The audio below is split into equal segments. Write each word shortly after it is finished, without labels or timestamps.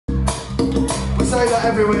say that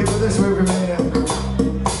every week, but this week we mean it.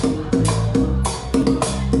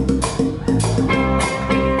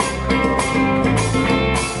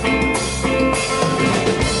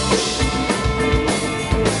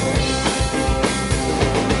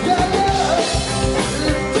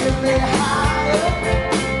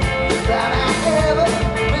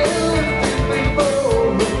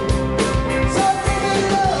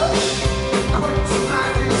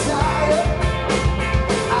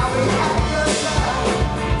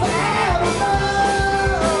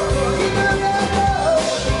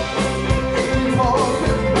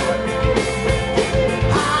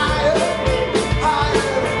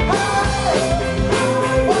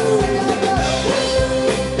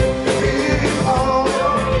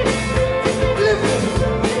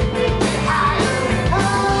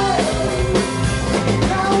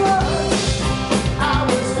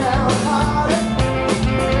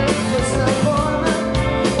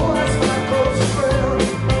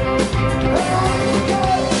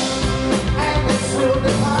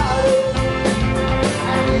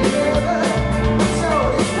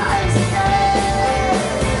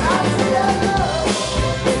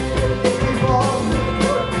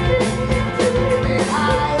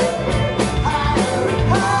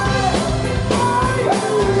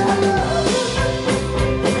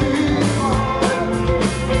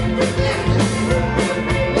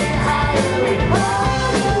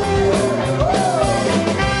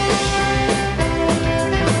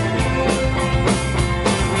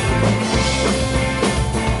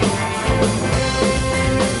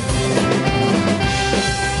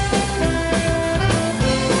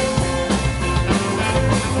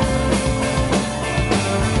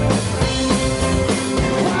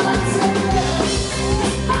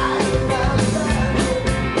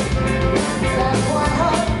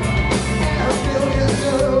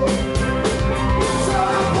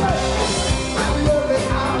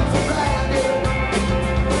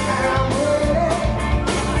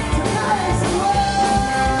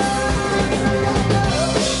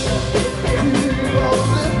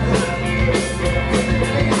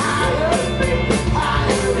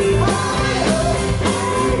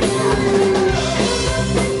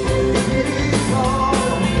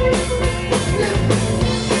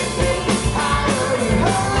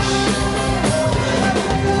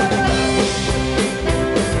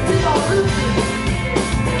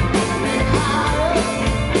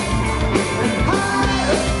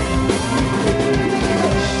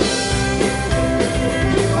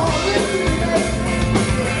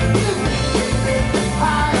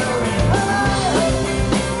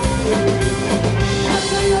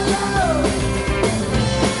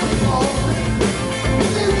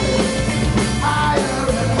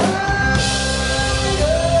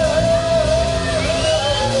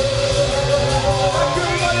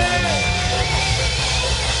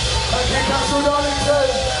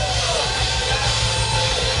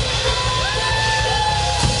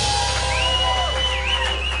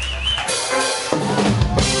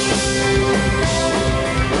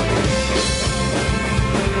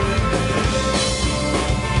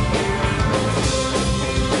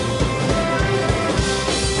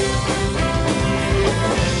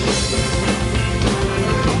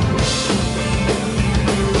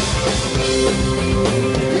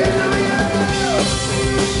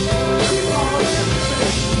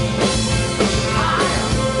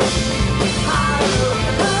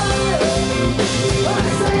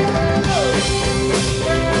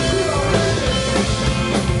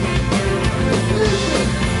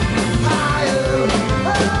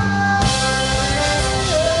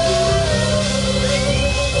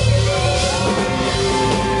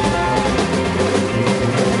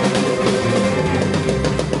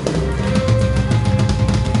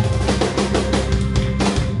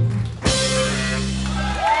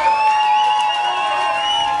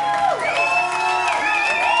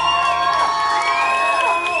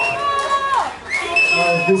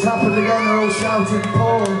 This happened again, they're all shouting,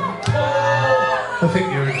 Paul. I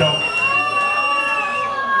think you're a dog.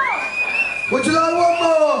 Would you like one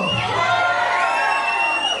more?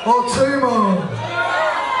 Or two more?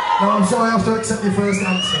 No, I'm sorry, I have to accept your first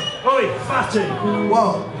answer. Oi, fatty!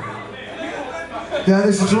 What? Yeah,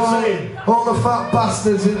 this is right. All the fat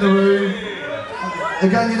bastards in the room.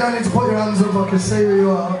 Again, you don't need to put your hands up, I can see who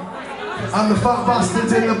you are. And the fat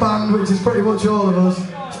bastards in the band, which is pretty much all of us,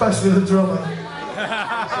 especially the drummer. Here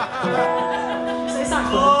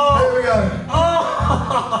we go.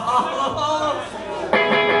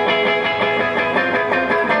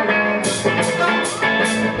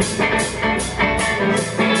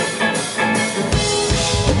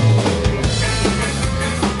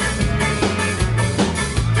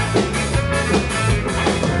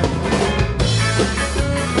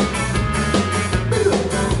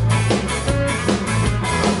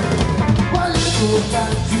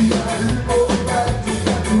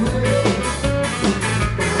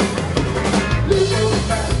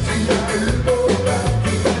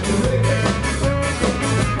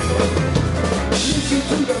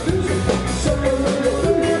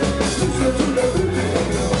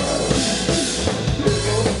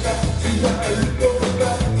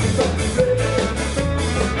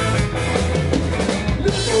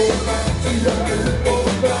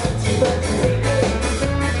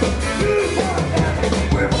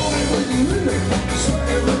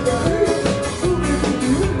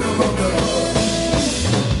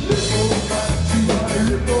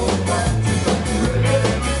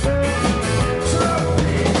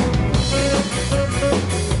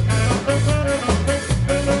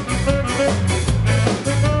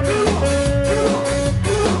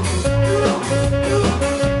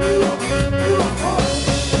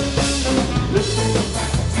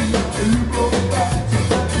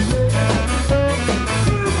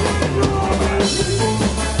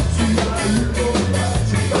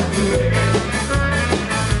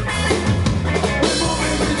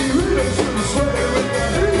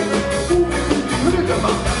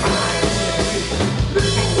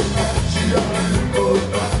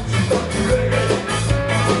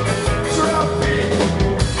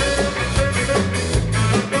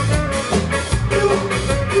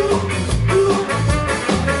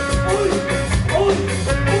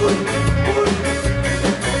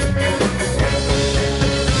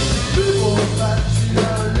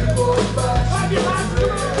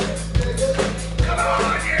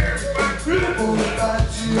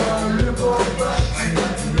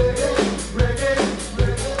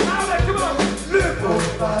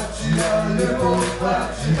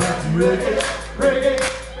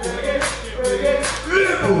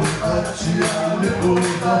 같이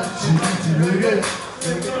하늘보다 지지르게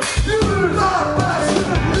You are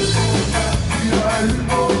passionate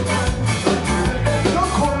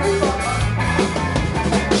Don't call me back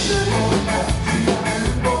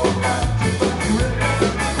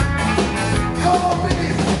Come on,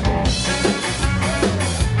 baby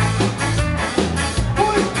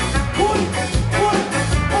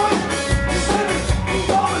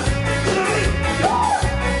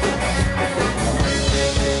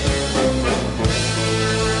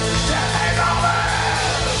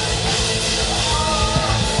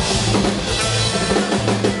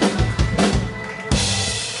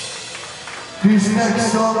This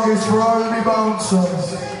next song is for all the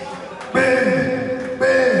bouncers. Big,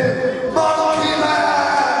 big, monkey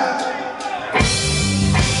man!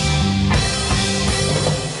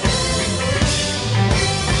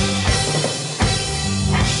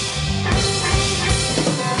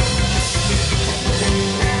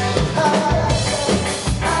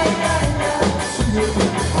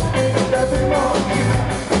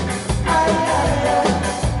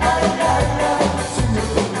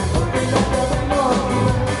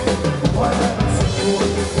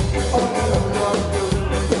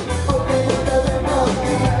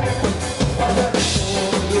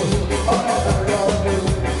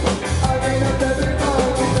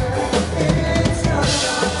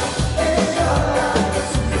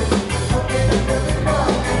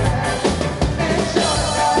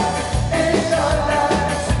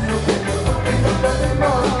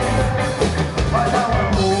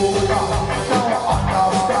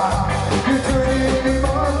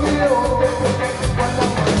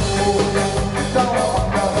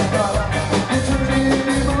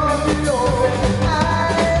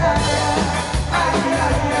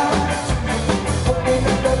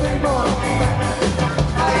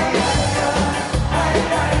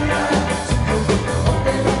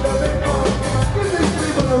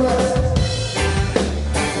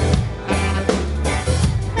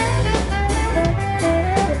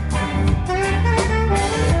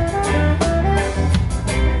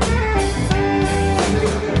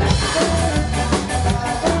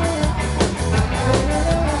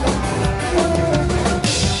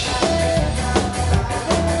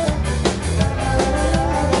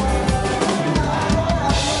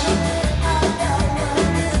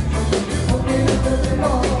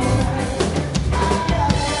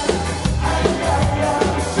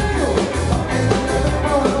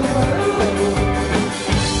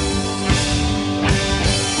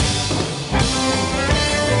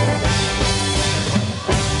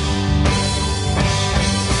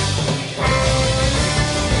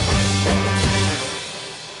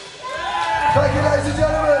 Thank you, ladies and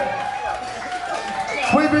gentlemen.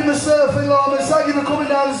 We've been the Surfin Llamas. Thank you for coming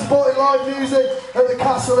down and supporting live music at the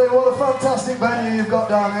Castle Inn. What a fantastic venue you've got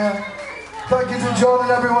down here. Thank you to John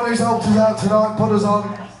and everyone who's helped us out tonight, put us on.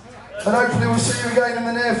 And hopefully we'll see you again in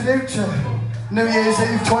the near future. New Year's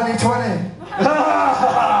Eve 2020.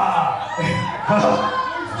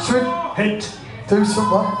 Should we Hint. do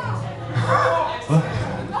something?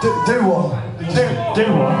 Do one. Do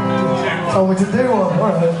one. Told me to do one,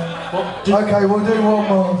 alright. Okay, we'll do one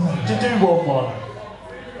more. To do one.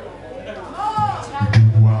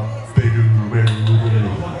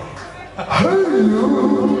 Hey you!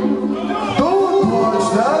 Don't watch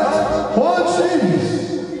that! Watch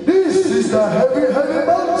this! This is the heavy, heavy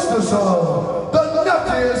monster sound! The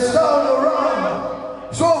nuttiest sound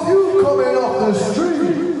around! So if you're coming off the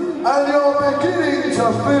street and you're beginning to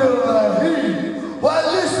feel the heat, well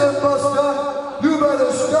listen, Buster, you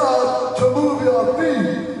better start to move your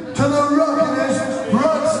feet to the rockinest,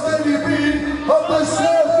 rock steady beat of the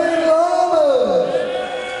Surfin Llamas!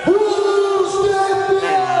 Who's stepping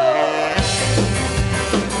out?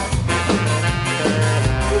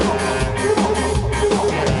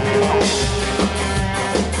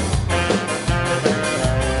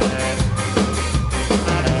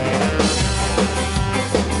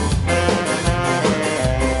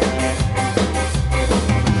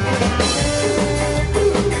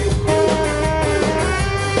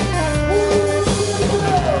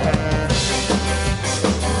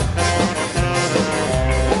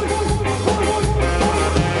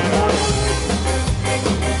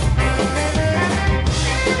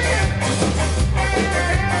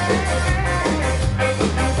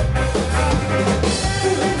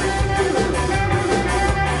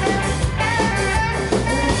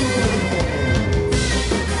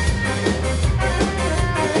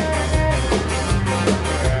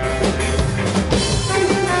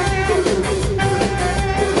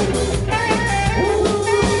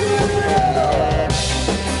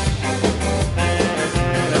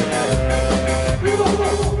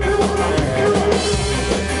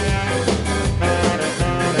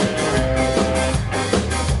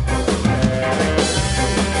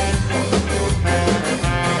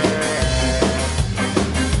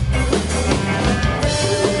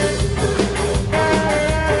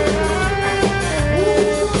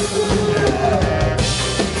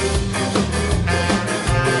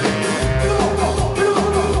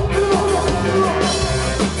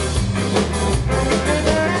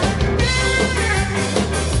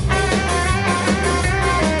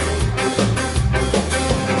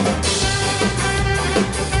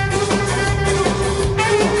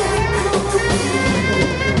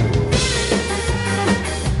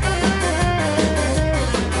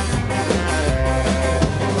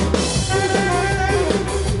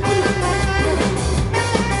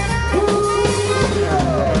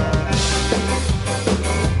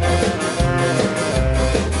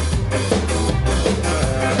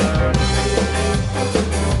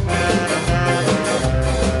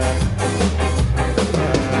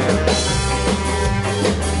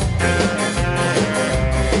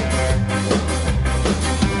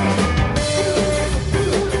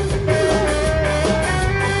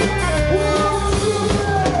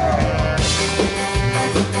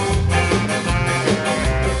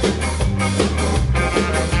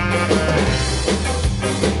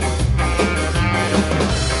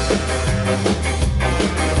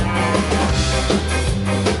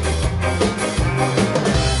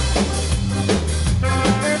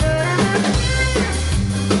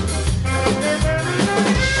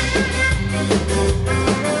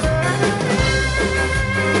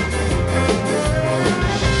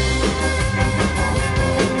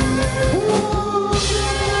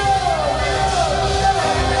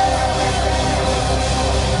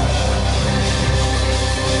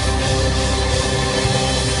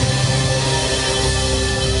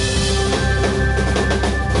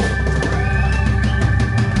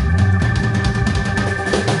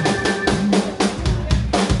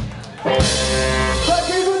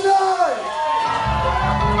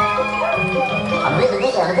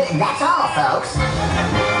 That's all,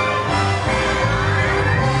 folks.